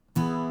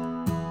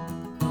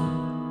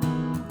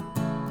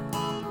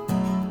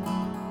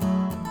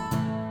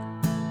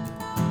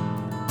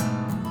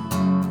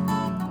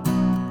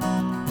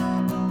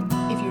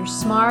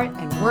smart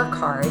and work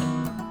hard,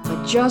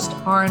 but just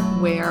aren't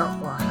where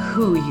or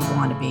who you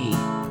want to be.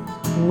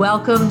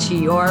 Welcome to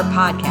your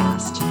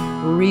podcast,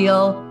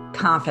 Real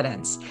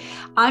Confidence.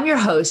 I'm your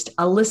host,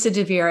 Alyssa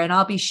DeVere, and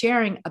I'll be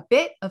sharing a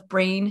bit of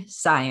brain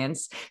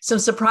science, some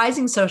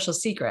surprising social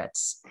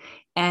secrets,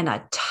 and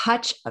a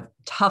touch of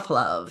tough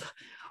love.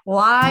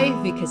 Why?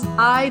 Because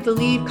I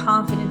believe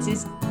confidence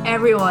is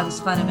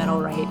everyone's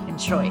fundamental right and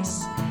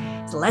choice.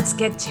 So let's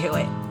get to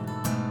it.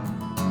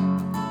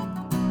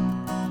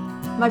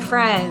 My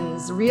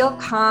friends, Real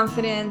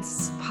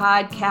Confidence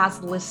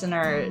podcast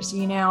listeners,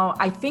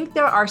 I think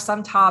there are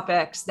some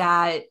topics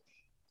that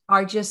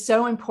are just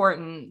so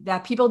important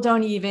that people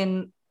don't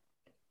even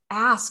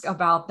ask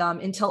about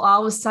them until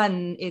all of a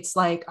sudden it's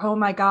like, oh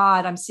my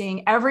God, I'm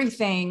seeing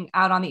everything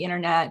out on the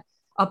internet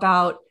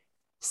about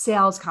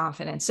sales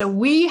confidence. So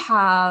we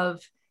have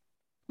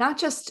not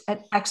just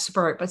an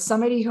expert, but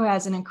somebody who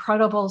has an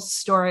incredible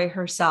story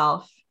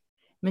herself,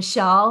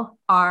 Michelle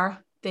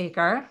R.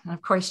 Baker. And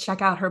of course,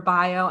 check out her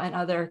bio and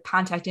other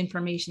contact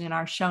information in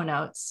our show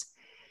notes.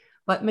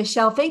 But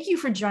Michelle, thank you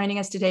for joining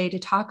us today to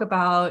talk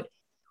about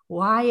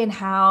why and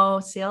how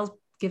sales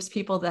gives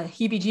people the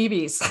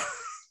heebie-jeebies.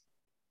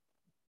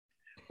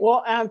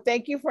 Well,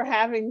 thank you for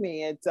having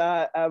me. It's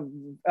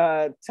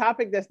a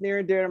topic that's near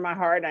and dear to my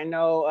heart. I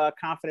know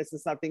confidence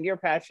is something you're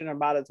passionate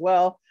about as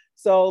well.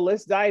 So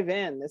let's dive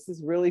in. This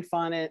is really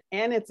fun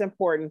and it's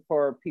important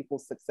for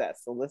people's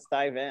success. So let's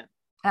dive in.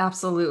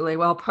 Absolutely.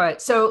 Well put.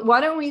 So why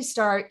don't we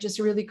start just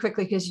really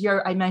quickly, because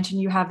I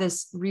mentioned you have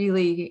this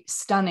really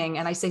stunning,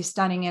 and I say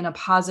stunning in a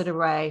positive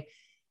way,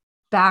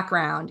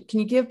 background. Can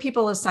you give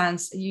people a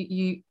sense?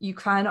 You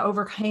kind of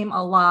overcame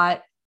a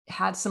lot,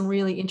 had some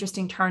really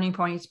interesting turning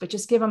points, but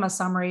just give them a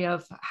summary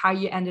of how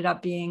you ended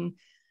up being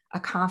a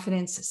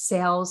confidence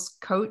sales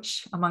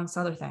coach, amongst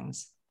other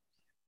things.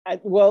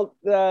 Well,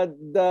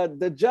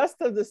 the gist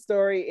of the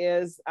story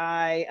is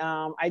I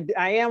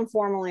am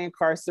formerly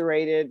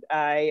incarcerated.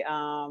 I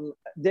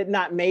did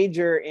not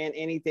major in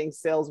anything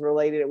sales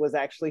related. It was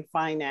actually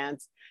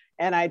finance.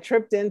 And I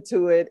tripped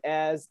into it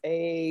as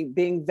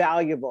being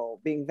valuable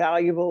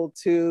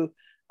to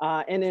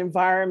in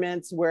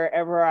environments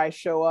wherever I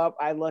show up.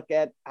 I look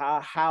at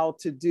how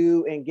to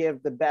do and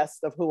give the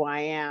best of who I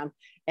am.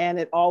 And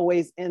it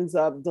always ends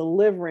up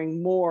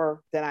delivering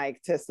more than I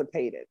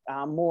anticipated,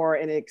 more,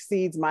 and it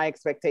exceeds my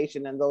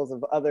expectation and those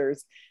of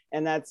others.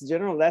 And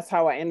that's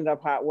how I ended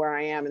up where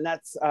I am. And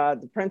that's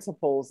the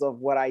principles of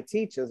what I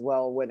teach as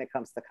well when it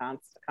comes to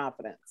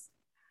confidence.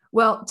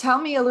 Well, tell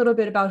me a little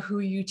bit about who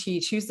you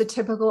teach. Who's the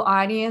typical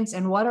audience,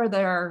 and what are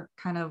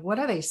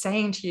they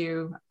saying to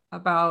you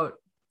about,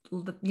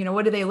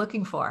 what are they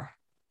looking for?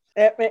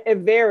 It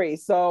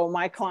varies. So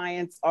my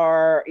clients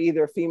are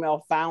either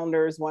female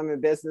founders, women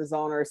business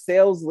owners,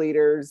 sales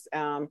leaders,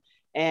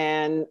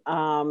 and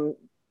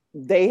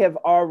they have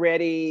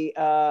already,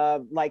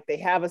 they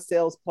have a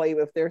sales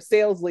playbook. If they're a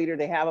sales leader,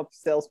 they have a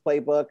sales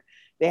playbook.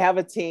 They have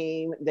a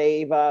team.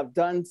 They've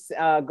gone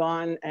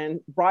and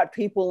brought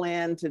people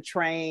in to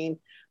train.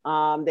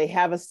 They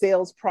have a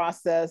sales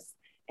process.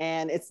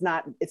 And it's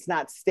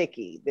not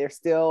sticky. They're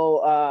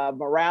still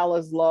morale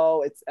is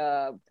low. It's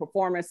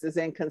performance is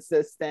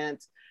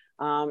inconsistent,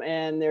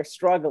 and they're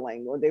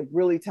struggling. Or they're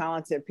really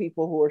talented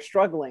people who are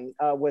struggling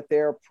with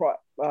their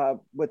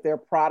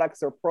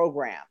products or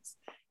programs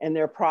and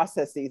their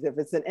processes. If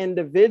it's an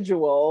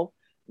individual,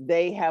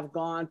 they have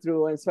gone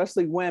through, and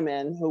especially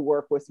women who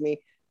work with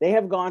me, they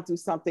have gone through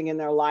something in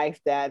their life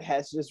that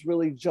has just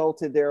really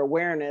jolted their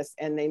awareness,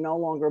 and they no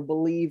longer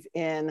believe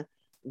in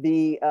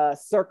the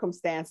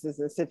circumstances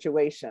and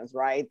situations,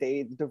 right?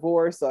 They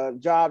divorce, a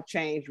job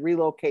change,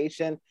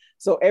 relocation.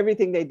 So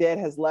everything they did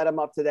has led them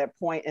up to that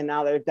point, and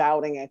now they're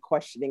doubting and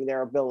questioning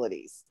their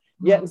abilities.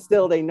 Yet and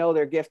still they know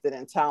they're gifted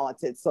and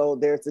talented. So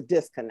there's a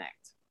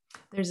disconnect.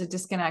 There's a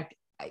disconnect.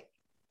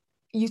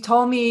 You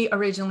told me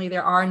originally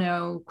there are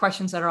no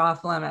questions that are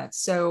off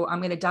limits. So I'm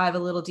going to dive a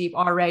little deep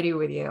already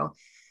with you.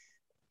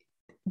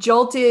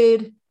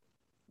 Jolted,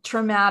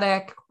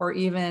 traumatic, or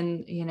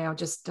even,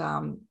 just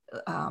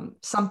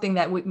something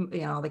that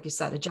like you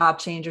said, a job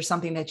change or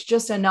something that's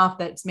just enough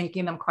that's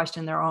making them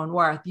question their own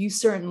worth. You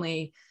said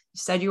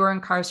you were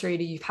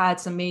incarcerated. You've had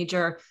some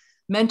major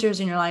mentors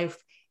in your life.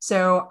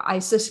 So I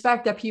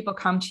suspect that people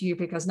come to you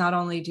because not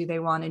only do they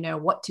want to know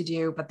what to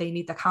do, but they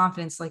need the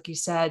confidence, like you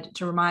said,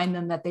 to remind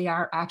them that they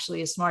are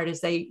actually as smart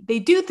as they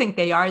do think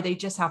they are. They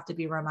just have to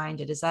be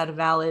reminded. Is that a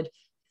valid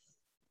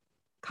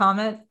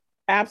comment?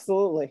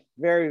 Absolutely.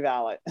 Very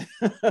valid.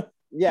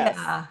 Yes.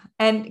 Yeah.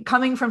 And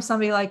coming from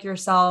somebody like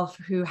yourself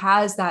who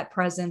has that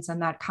presence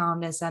and that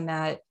calmness and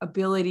that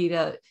ability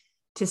to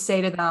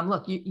say to them,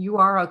 look, you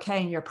are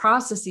okay. And your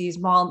processes,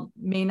 while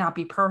may not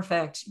be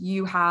perfect,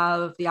 you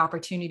have the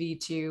opportunity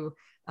to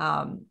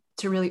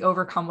really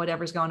overcome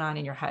whatever's going on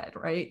in your head.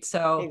 Right.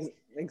 So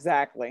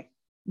exactly.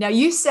 Now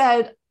you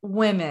said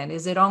women.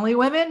 Is it only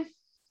women?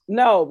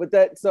 No,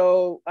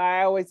 so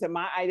I always say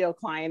my ideal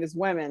client is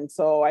women.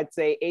 So I'd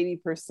say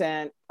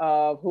 80%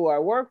 of who I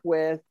work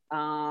with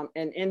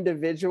and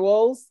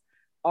individuals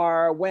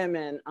are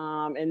women.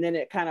 And then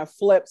it kind of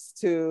flips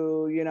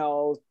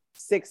to,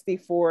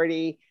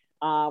 60-40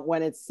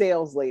 when it's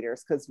sales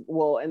leaders, because,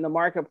 well, in the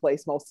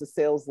marketplace, most of the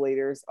sales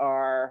leaders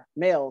are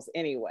males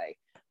anyway.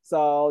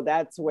 So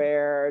that's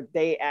where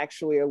they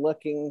actually are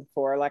looking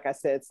for, like I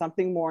said,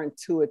 something more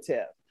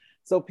intuitive.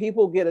 So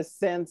people get a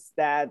sense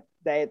that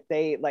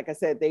they, like I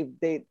said,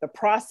 the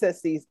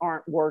processes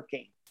aren't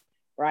working,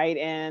 right?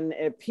 And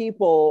if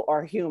people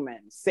are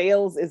human.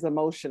 Sales is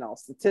emotional.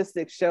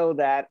 Statistics show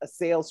that a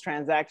sales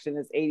transaction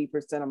is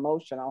 80%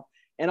 emotional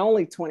and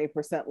only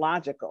 20%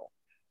 logical,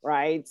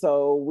 right?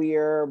 So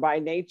we're by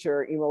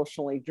nature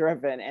emotionally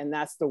driven, and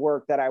that's the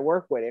work that I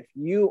work with. If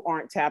you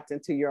aren't tapped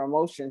into your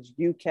emotions,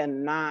 you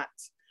cannot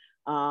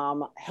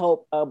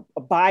help a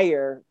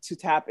buyer to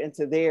tap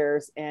into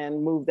theirs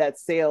and move that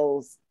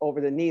sales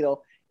over the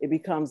needle. It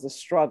becomes a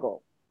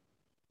struggle.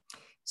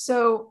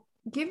 So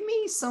give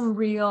me some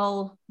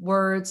real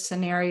world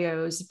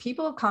scenarios.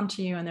 People have come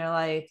to you and they're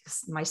like,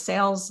 my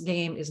sales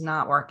game is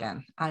not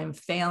working. I'm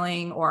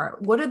failing. Or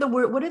what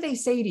do they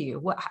say to you?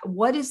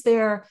 What is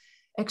their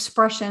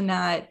expression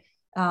that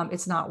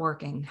it's not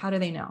working? How do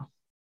they know?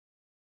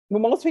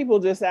 Well, most people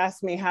just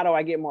ask me, how do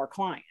I get more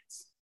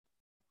clients?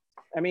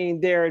 I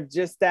mean, they're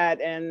just that.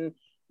 And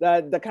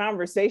the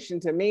conversation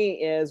to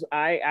me is,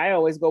 I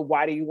always go,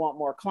 why do you want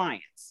more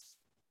clients?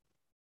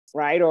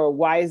 Right? Or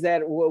why is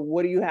that?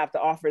 What do you have to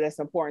offer that's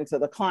important to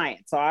the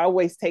client? So I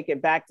always take it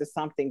back to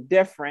something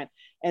different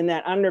and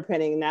that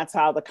underpinning. And that's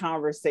how the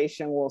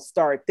conversation will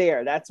start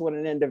there. That's what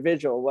an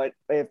individual, what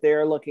if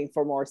they're looking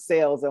for more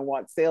sales and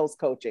want sales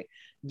coaching.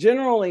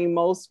 Generally,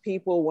 most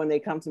people, when they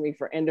come to me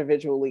for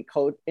individual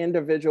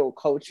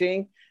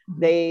coaching,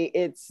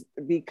 it's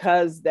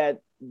because that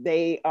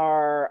they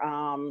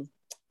are,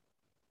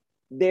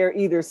 they're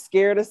either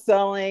scared of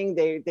selling.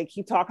 They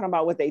keep talking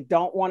about what they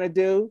don't want to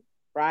do.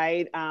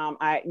 Right.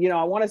 I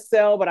want to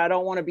sell, but I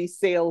don't want to be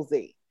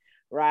salesy.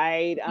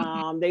 Right.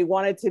 They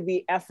want it to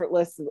be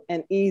effortless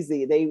and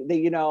easy.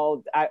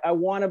 I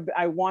want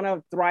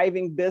a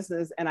thriving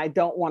business and I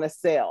don't want to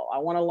sell. I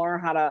want to learn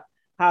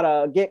how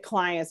to get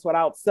clients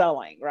without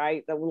selling.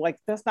 Right. Like,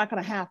 that's not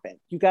going to happen.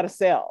 You got to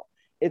sell.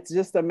 It's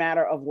just a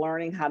matter of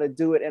learning how to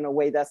do it in a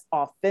way that's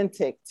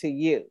authentic to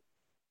you,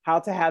 how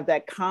to have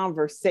that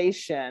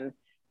conversation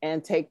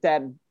and take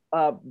that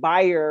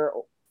buyer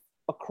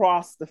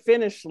across the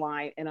finish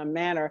line in a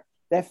manner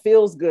that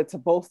feels good to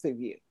both of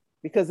you,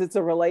 because it's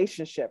a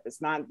relationship.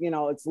 It's not,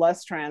 it's not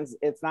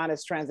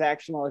as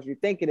transactional as you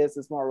think it is.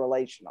 It's more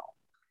relational.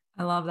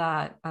 I love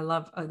that.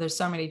 There's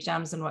so many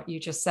gems in what you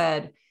just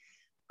said.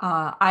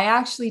 I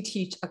actually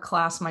teach a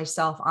class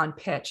myself on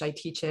pitch. I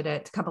teach it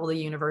at a couple of the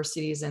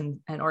universities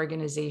and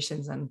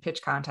organizations and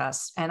pitch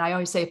contests. And I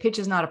always say pitch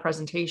is not a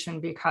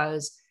presentation,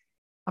 because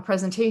a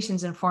presentation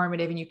is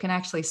informative and you can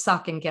actually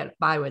suck and get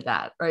by with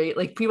that, right?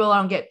 Like, people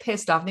don't get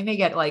pissed off. They may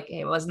get like,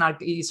 hey, it was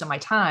not used of my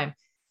time,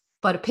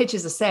 but a pitch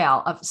is a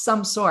sale of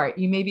some sort.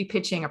 You may be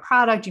pitching a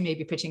product, you may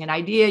be pitching an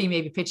idea, you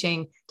may be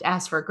pitching to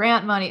ask for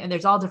grant money, and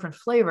there's all different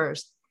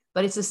flavors,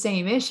 but it's the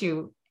same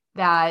issue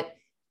that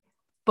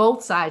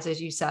both sides,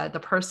 as you said, the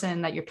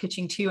person that you're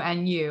pitching to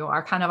and you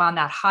are kind of on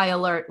that high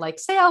alert, like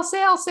sale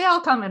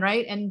coming,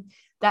 right? And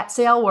that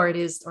sales word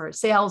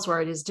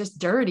is just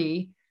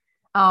dirty.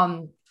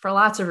 For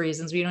lots of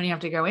reasons. We don't even have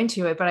to go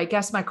into it. But I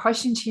guess my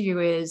question to you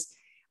is,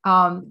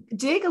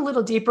 dig a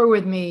little deeper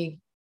with me.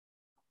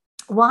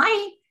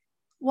 Why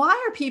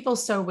are people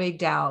so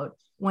wigged out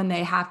when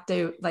they have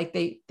to, like,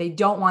 they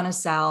don't want to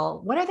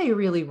sell? What are they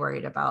really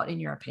worried about,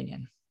 in your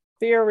opinion?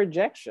 Fear of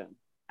rejection.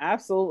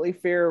 Absolutely,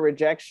 fear of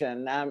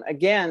rejection.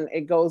 Again,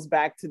 it goes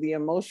back to the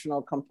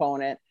emotional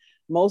component.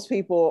 Most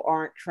people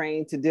aren't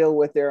trained to deal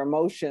with their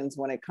emotions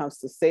when it comes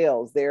to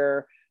sales.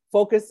 They're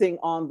focusing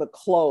on the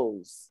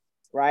close,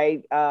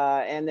 right?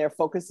 And they're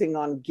focusing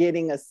on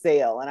getting a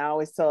sale. And I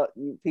always tell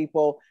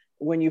people,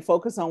 when you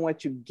focus on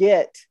what you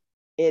get,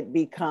 it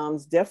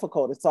becomes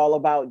difficult. It's all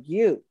about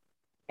you.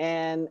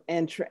 And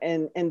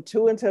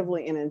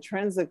intuitively and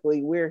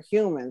intrinsically, we're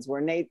humans,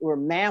 we're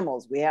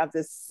mammals. We have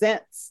this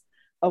sense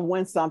of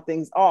when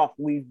something's off.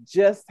 We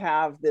just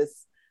have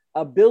this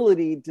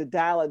ability to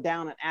dial it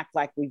down and act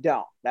like we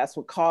don't. That's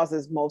what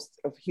causes most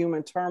of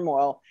human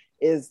turmoil,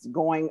 is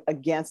going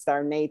against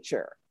our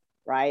nature.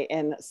 Right.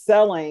 And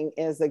selling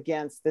is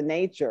against the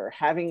nature.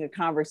 Having a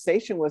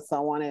conversation with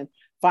someone and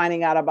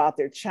finding out about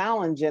their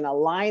challenge and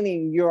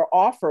aligning your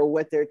offer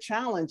with their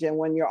challenge. And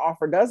when your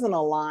offer doesn't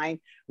align,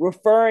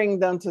 referring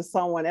them to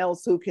someone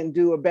else who can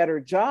do a better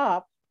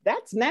job.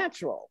 That's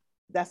natural.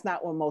 That's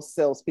not what most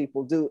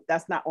salespeople do.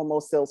 That's not what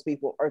most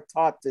salespeople are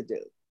taught to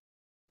do.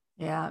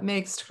 Yeah, it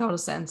makes total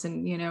sense.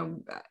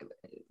 And,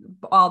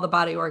 all the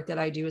body work that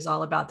I do is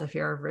all about the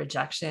fear of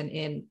rejection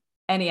in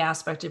any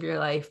aspect of your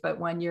life. But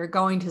when you're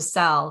going to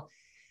sell,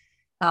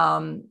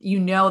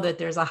 that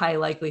there's a high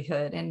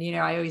likelihood. And,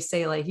 I always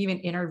say, like, even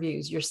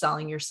interviews, you're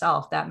selling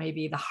yourself. That may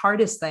be the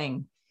hardest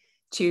thing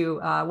to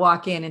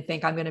walk in and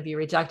think, I'm going to be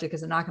rejected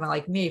because they're not going to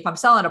like me. If I'm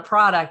selling a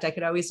product, I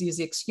could always use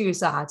the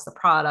excuse, it's the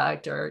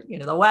product, or,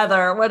 the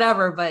weather or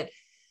whatever. But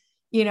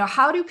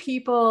How do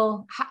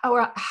people,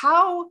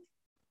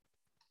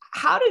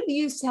 how did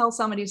you tell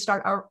somebody to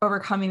start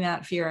overcoming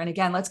that fear? And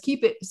again, let's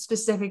keep it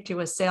specific to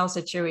a sales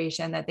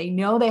situation that they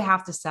know they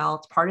have to sell.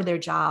 It's part of their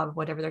job,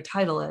 whatever their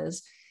title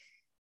is.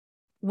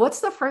 What's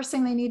the first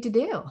thing they need to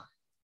do?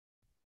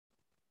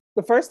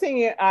 The first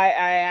thing I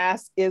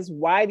ask is,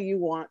 why do you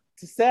want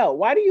to sell?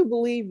 Why do you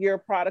believe your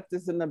product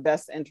is in the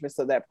best interest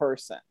of that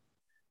person?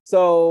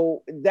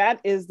 So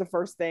that is the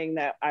first thing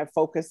that I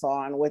focus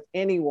on with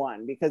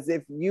anyone, because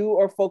if you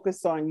are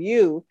focused on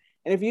you,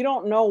 and if you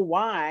don't know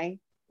why,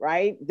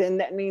 right, then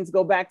that means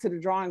go back to the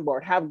drawing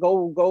board,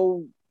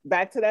 go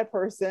back to that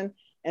person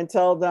and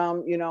tell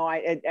them,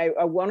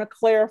 I want to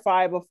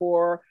clarify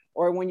before,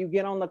 or when you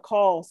get on the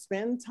call,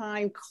 spend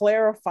time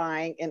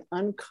clarifying and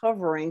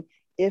uncovering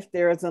if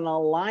there's an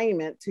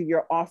alignment to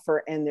your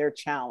offer and their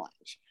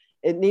challenge.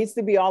 It needs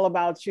to be all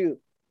about you.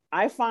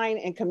 I find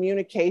in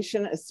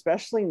communication,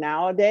 especially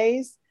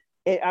nowadays,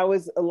 I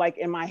was like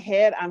in my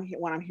head,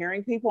 when I'm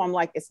hearing people, I'm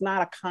like, it's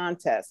not a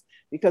contest,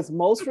 because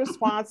most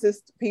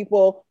responses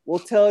people will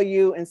tell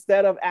you,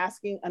 instead of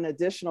asking an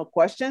additional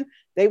question,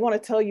 they want to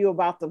tell you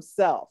about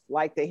themselves.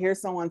 Like they hear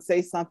someone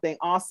say something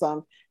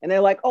awesome and they're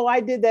like, oh,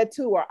 I did that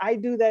too, or I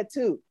do that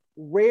too.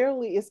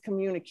 Rarely is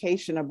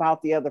communication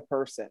about the other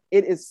person.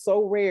 It is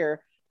so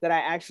rare that I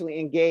actually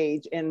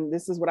engage. And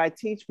this is what I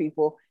teach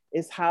people,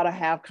 is how to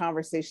have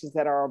conversations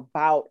that are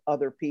about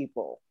other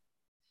people.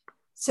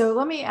 So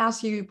let me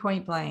ask you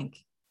point blank,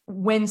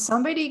 when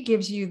somebody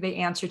gives you the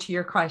answer to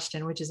your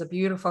question, which is a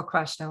beautiful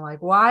question,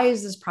 like, why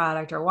is this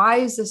product or why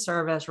is this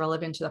service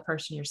relevant to the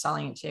person you're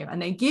selling it to?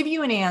 And they give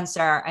you an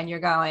answer and you're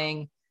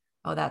going,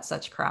 oh, that's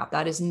such crap.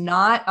 That is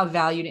not of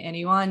value to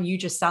anyone.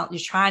 You're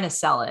trying to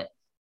sell it.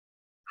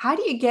 How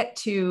do you get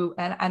to,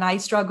 and I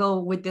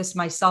struggle with this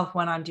myself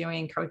when I'm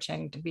doing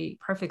coaching, to be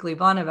perfectly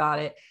blunt about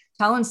it,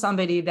 telling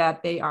somebody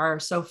that they are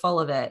so full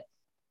of it.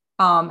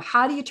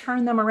 How do you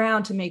turn them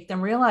around to make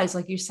them realize,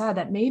 like you said,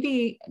 that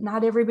maybe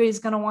not everybody's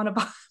going to want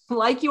to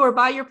like you or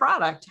buy your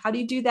product? How do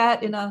you do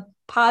that in a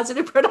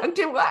positive,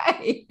 productive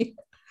way?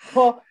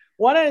 Well,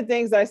 one of the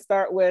things I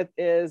start with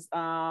is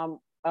when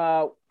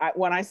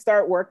I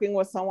start working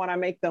with someone, I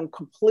make them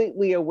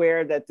completely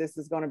aware that this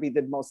is going to be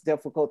the most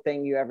difficult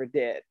thing you ever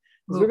did.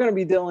 Because we're going to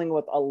be dealing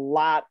with a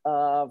lot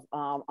of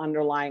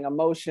underlying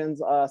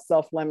emotions,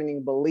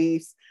 self-limiting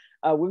beliefs.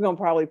 We're going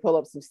to probably pull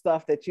up some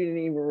stuff that you didn't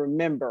even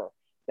remember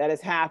that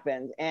has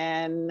happened.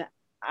 And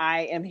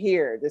I am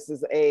here. This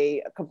is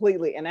a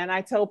completely, and then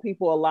I tell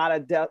people a lot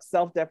of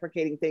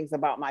self-deprecating things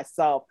about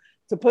myself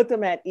to put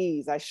them at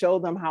ease. I show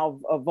them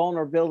how a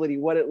vulnerability,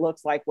 what it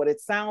looks like, what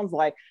it sounds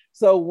like.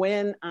 So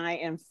when I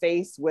am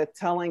faced with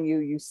telling you,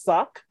 you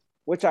suck,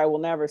 which I will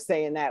never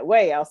say in that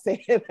way, I'll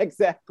say it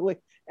exactly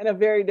in a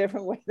very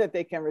different way that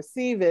they can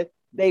receive it.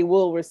 They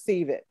will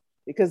receive it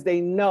because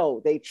they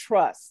know, they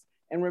trust.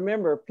 And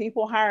remember,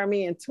 people hire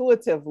me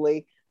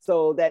intuitively,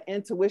 so that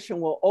intuition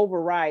will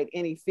override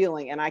any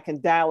feeling, and I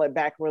can dial it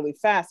back really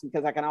fast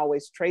because I can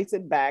always trace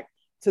it back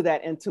to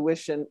that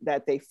intuition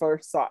that they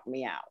first sought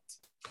me out.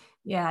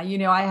 Yeah,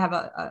 I have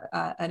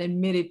an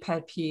admitted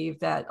pet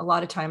peeve that a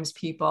lot of times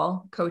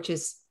people,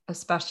 coaches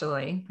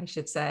especially, I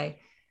should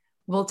say,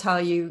 will tell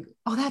you,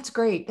 oh, that's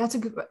great. That's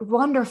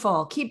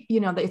wonderful. Keep,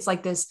 it's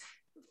like this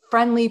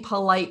friendly,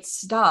 polite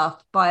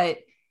stuff. But,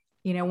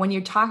 when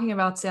you're talking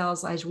about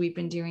sales, as we've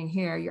been doing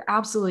here, you're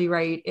absolutely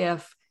right.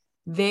 If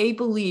they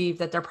believe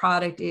that their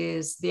product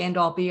is the end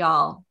all be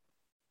all,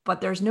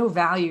 but there's no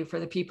value for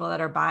the people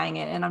that are buying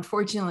it. And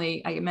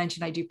unfortunately, I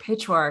mentioned I do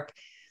pitch work.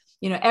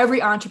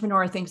 Every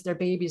entrepreneur thinks their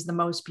baby is the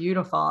most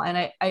beautiful.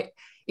 And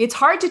it's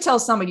hard to tell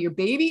somebody your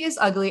baby is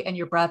ugly and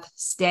your breath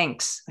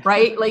stinks,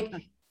 right? Like,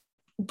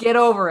 get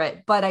over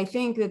it. But I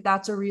think that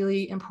that's a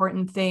really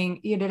important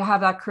thing, to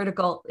have that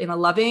critical in a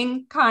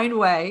loving, kind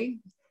way.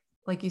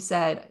 Like you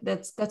said,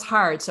 that's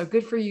hard. So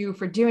good for you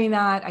for doing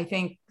that. I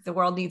think the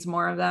world needs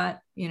more of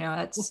that.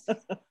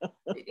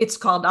 It's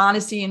called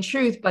honesty and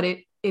truth, but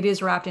it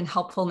is wrapped in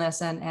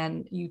helpfulness,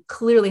 and you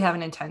clearly have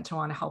an intent to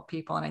want to help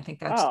people. And I think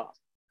that's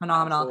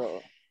phenomenal.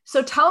 Absolutely.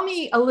 So tell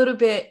me a little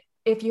bit,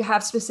 if you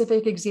have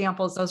specific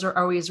examples, those are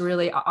always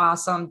really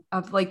awesome,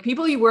 of like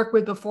people you work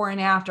with before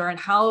and after, and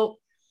how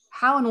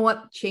and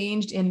what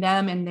changed in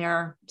them and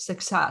their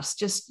success.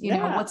 Just,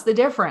 what's the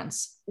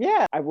difference?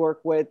 Yeah, I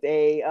worked with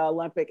a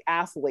Olympic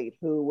athlete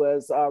who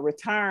was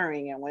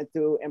retiring and went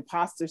through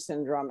imposter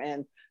syndrome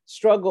and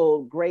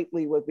struggled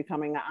greatly with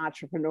becoming an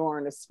entrepreneur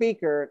and a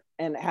speaker,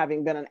 and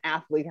having been an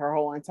athlete her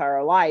whole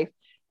entire life.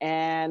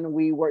 And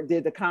we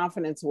did the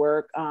confidence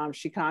work.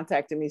 She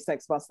contacted me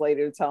 6 months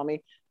later to tell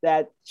me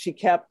that she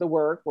kept the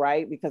work,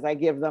 right? Because I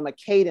give them a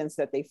cadence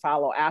that they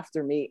follow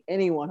after me,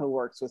 anyone who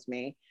works with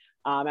me.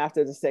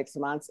 After the 6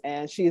 months.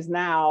 And she is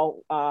now,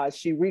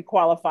 she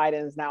requalified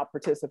and is now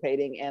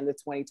participating in the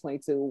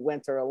 2022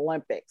 Winter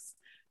Olympics,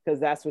 because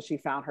that's what she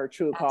found her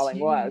true calling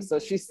was. So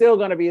she's still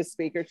going to be a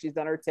speaker. She's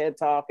done her TED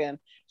Talk and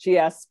she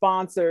has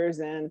sponsors.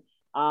 And,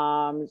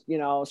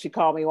 she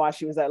called me while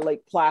she was at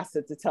Lake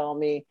Placid to tell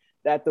me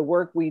that the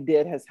work we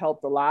did has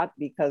helped a lot,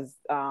 because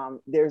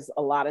there's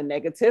a lot of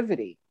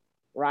negativity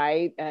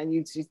right? And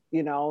you just,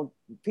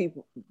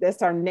 people,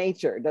 that's our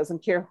nature. It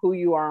doesn't care who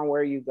you are and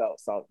where you go.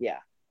 So yeah,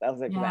 those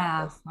Yeah.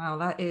 examples. Wow.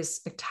 That is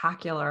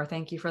spectacular.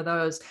 Thank you for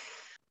those.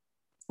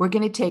 We're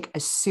going to take a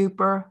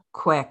super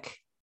quick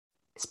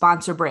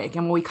sponsor break.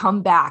 And when we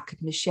come back,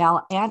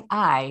 Michelle and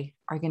I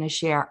are going to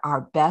share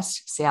our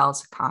best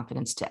sales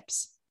confidence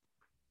tips.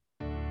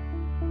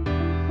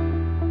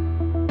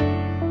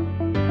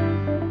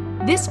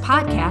 This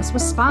podcast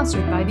was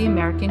sponsored by the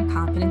American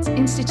Confidence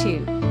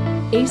Institute.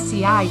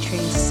 ACI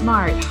trains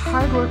smart,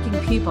 hardworking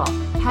people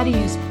how to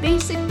use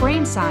basic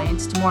brain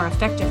science to more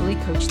effectively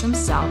coach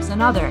themselves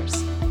and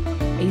others.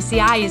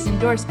 ACI is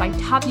endorsed by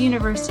top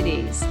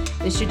universities,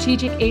 the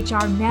Strategic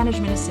HR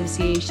Management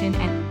Association,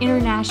 and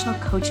International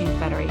Coaching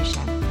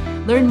Federation.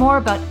 Learn more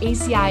about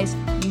ACI's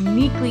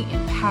uniquely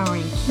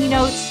empowering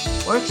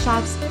keynotes,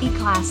 workshops,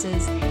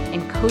 e-classes,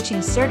 and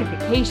coaching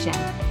certification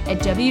at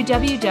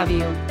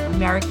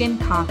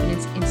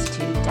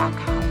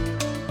www.americanconfidenceinstitute.com.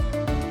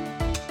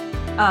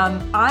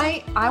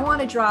 I want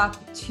to drop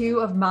two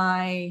of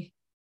my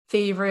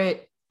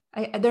favorite,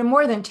 they're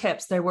more than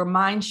tips. They were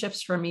mind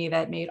shifts for me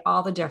that made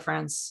all the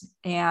difference.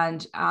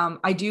 And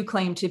I do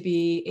claim to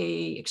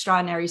be an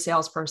extraordinary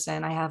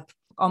salesperson. I have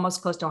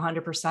almost close to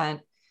 100%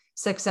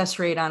 success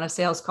rate on a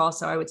sales call.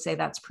 So I would say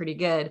that's pretty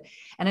good.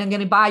 And I'm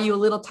going to buy you a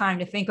little time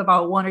to think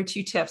about one or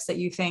two tips that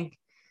you think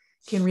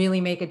can really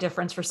make a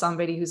difference for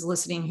somebody who's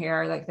listening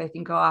here, like they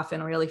can go off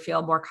and really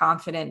feel more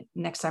confident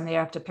next time they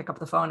have to pick up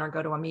the phone or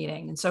go to a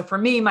meeting. And so for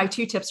me, my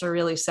two tips are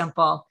really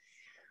simple.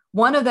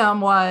 One of them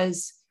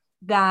was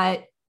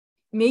that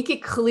make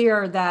it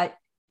clear that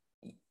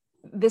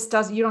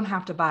you don't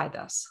have to buy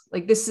this.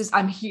 Like,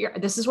 I'm here.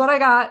 This is what I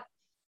got.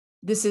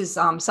 This is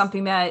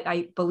something that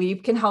I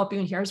believe can help you.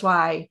 And here's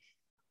why.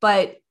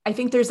 But I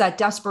think there's that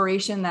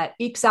desperation that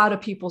ekes out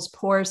of people's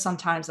pores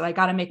sometimes, that I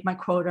got to make my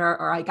quota,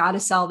 or I got to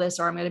sell this,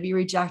 or I'm going to be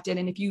rejected.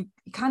 And if you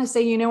kind of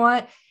say, you know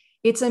what,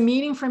 it's a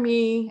meeting for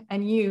me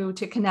and you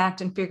to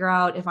connect and figure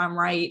out if I'm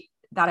right,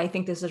 that I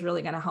think this is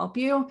really going to help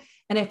you.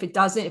 And if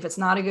it's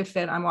not a good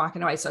fit, I'm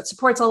walking away. So it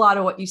supports a lot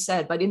of what you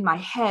said. But in my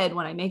head,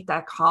 when I make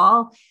that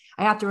call,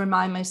 I have to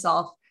remind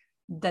myself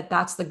that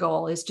that's the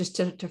goal, is just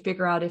to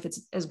figure out if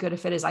it's as good a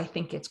fit as I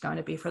think it's going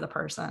to be for the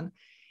person.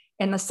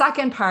 And the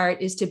second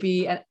part is to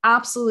be an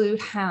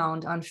absolute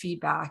hound on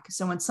feedback.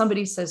 So when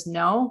somebody says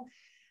no,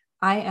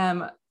 I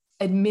am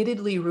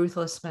admittedly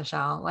ruthless,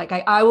 Michelle. Like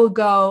I will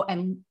go,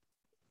 and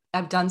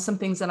I've done some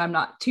things that I'm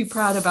not too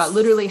proud about,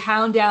 literally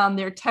hound down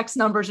their text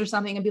numbers or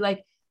something and be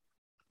like,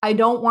 I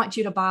don't want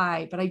you to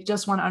buy, but I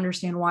just want to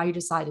understand why you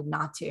decided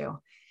not to.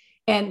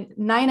 And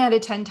 9 out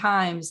of 10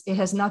 times, it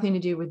has nothing to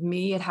do with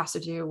me. It has to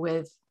do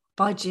with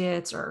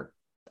budgets or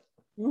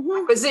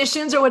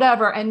acquisitions or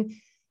whatever. And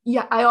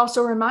yeah, I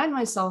also remind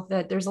myself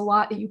that there's a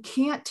lot that you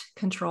can't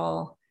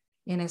control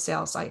in a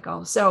sales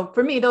cycle. So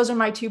for me, those are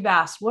my two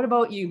best. What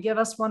about you? Give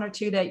us one or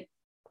two that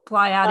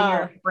fly out of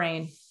your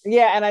brain.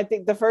 Yeah. And I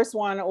think the first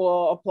one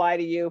will apply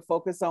to you.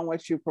 Focus on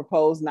what you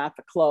propose, not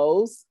the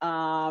close.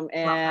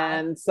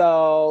 And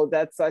so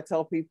I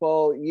tell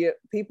people,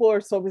 people are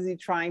so busy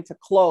trying to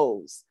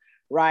close,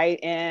 right?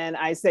 And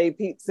I say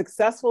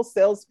successful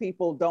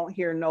salespeople don't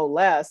hear no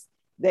less.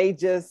 They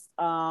just,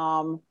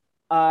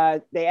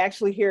 they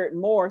actually hear it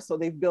more. So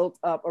they've built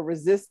up a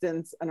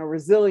resistance and a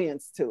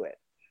resilience to it,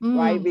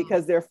 right?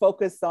 Because they're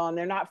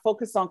not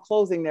focused on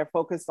closing, they're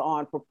focused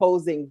on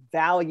proposing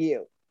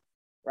value,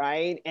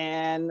 right?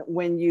 And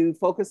when you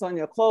focus on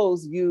your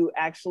close, you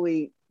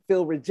actually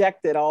feel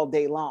rejected all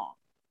day long.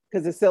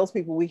 Because the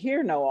salespeople, we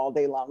hear no all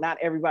day long. Not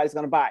everybody's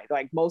going to buy.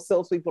 Like most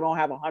salespeople don't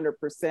have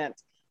 100%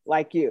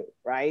 like you,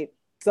 right?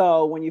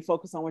 So when you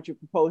focus on what you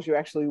propose, you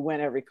actually win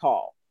every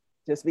call.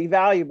 Just be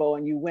valuable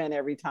and you win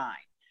every time.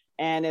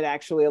 And it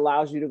actually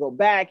allows you to go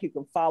back. You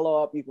can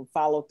follow up, you can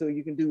follow through,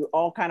 you can do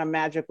all kind of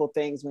magical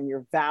things when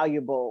you're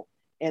valuable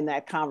in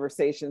that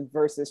conversation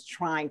versus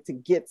trying to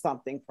get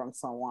something from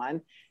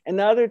someone. And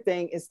the other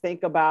thing is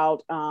think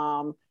about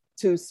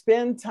to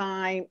spend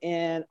time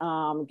in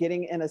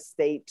getting in a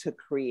state to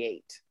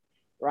create,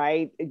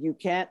 right? You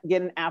can't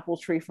get an apple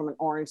tree from an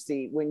orange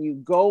seed. When you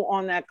go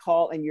on that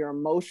call and you're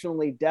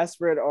emotionally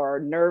desperate or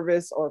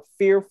nervous or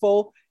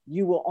fearful,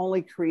 you will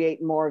only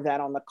create more of that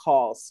on the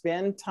call.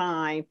 Spend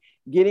time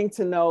getting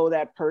to know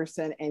that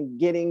person and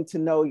getting to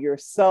know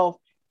yourself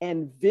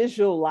and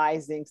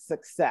visualizing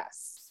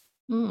success.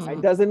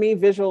 It doesn't mean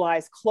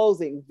visualize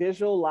closing,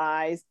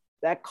 visualize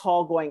that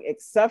call going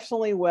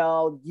exceptionally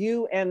well,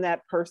 you and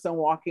that person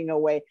walking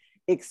away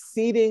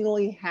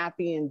exceedingly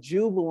happy and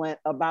jubilant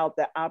about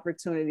the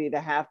opportunity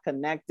to have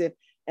connected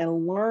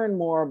and learn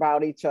more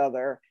about each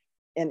other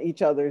and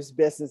each other's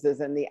businesses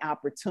and the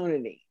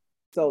opportunity.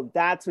 So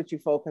that's what you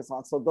focus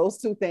on. So those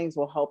two things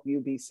will help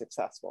you be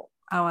successful.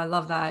 Oh, I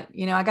love that.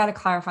 I got to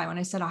clarify, when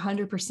I said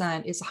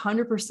 100%, it's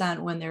 100%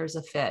 when there's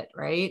a fit,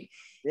 right?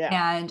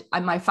 Yeah. And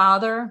my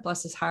father,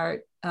 bless his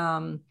heart,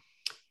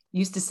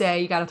 used to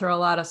say, you got to throw a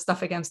lot of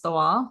stuff against the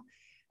wall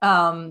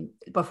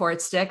before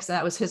it sticks. And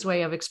that was his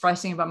way of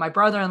expressing. But my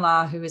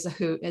brother-in-law,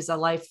 who is a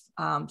life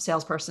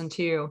salesperson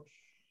too,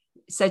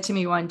 said to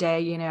me one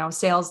day,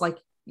 sales, like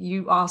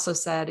you also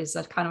said, is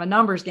a kind of a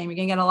numbers game. You're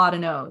going to get a lot of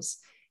no's.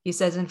 He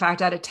says, in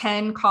fact, out of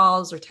 10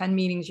 calls or 10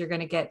 meetings, you're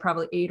going to get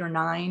probably 8 or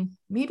 9,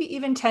 maybe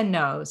even 10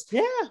 no's.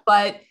 Yeah.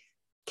 But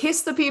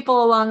kiss the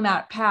people along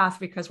that path,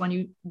 because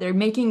they're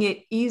making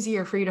it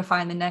easier for you to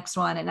find the next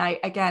one. And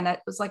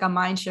that was like a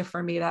mind shift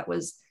for me. That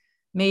was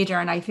major.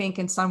 And I think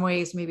in some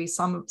ways, maybe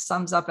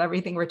sums up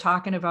everything we're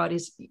talking about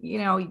is,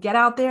 you get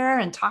out there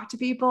and talk to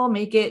people,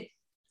 make it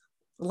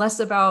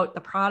less about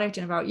the product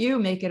and about you,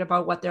 make it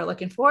about what they're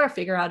looking for,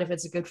 figure out if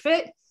it's a good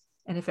fit.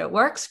 And if it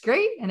works,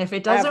 great. And if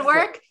it doesn't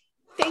work,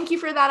 thank you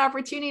for that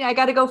opportunity. I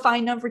got to go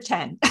find number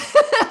 10.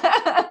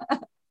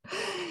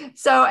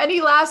 So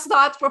any last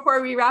thoughts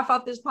before we wrap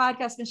up this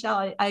podcast,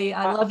 Michelle?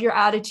 I love your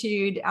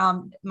attitude.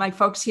 My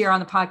folks here on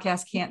the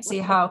podcast can't see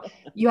how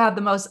you have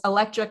the most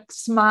electric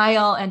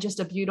smile and just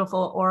a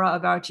beautiful aura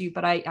about you,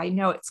 but I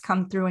know it's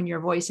come through in your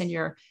voice and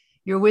your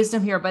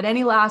wisdom here. But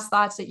any last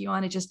thoughts that you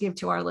want to just give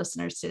to our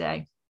listeners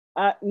today?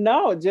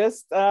 No,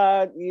 just,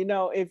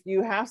 if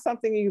you have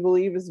something you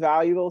believe is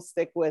valuable,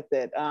 stick with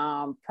it.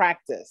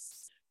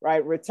 Practice,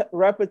 right?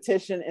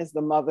 Repetition is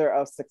the mother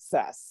of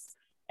success.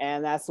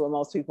 And that's what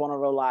most people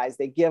don't realize.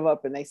 They give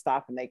up and they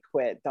stop and they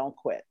quit. Don't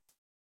quit.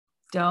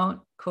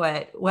 Don't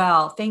quit.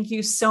 Well, thank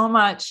you so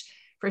much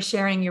for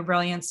sharing your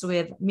brilliance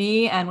with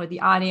me and with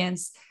the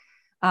audience.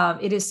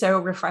 It is so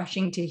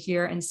refreshing to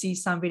hear and see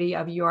somebody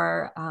of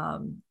your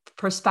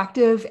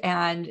perspective,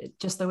 and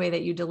just the way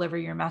that you deliver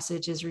your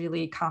message is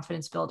really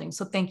confidence building.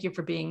 So thank you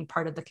for being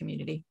part of the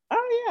community.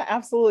 Oh yeah,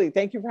 absolutely.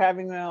 Thank you for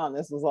having me on.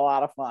 This was a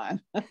lot of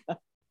fun.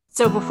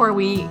 So before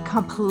we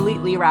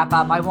completely wrap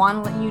up, I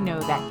want to let you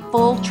know that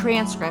full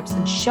transcripts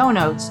and show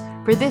notes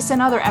for this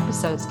and other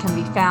episodes can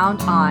be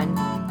found on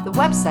the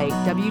website,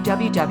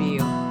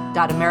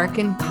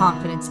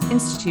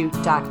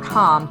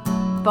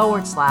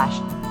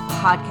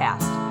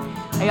 www.americanconfidenceinstitute.com/podcast.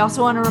 I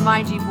also want to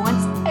remind you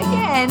once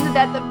again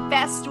that the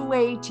best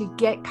way to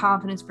get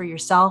confidence for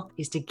yourself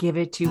is to give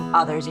it to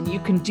others. And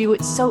you can do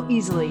it so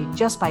easily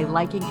just by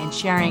liking and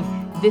sharing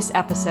this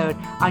episode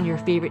on your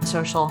favorite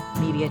social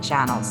media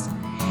channels.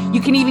 You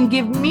can even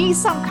give me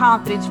some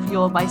confidence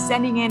fuel by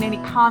sending in any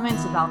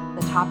comments about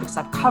the topics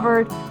I've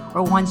covered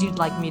or ones you'd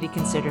like me to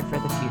consider for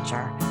the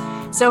future.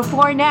 So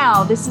for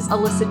now, this is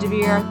Alyssa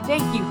DeVere.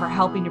 Thank you for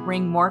helping to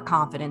bring more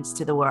confidence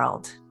to the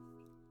world.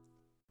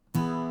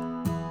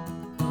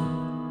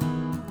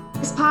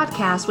 This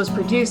podcast was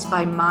produced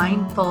by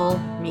Mindful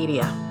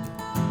Media.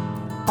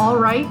 All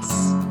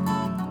rights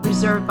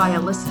reserved by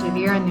Alyssa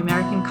DeVere and the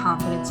American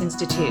Confidence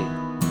Institute.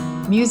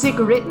 Music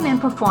written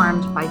and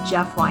performed by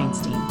Jeff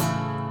Weinstein.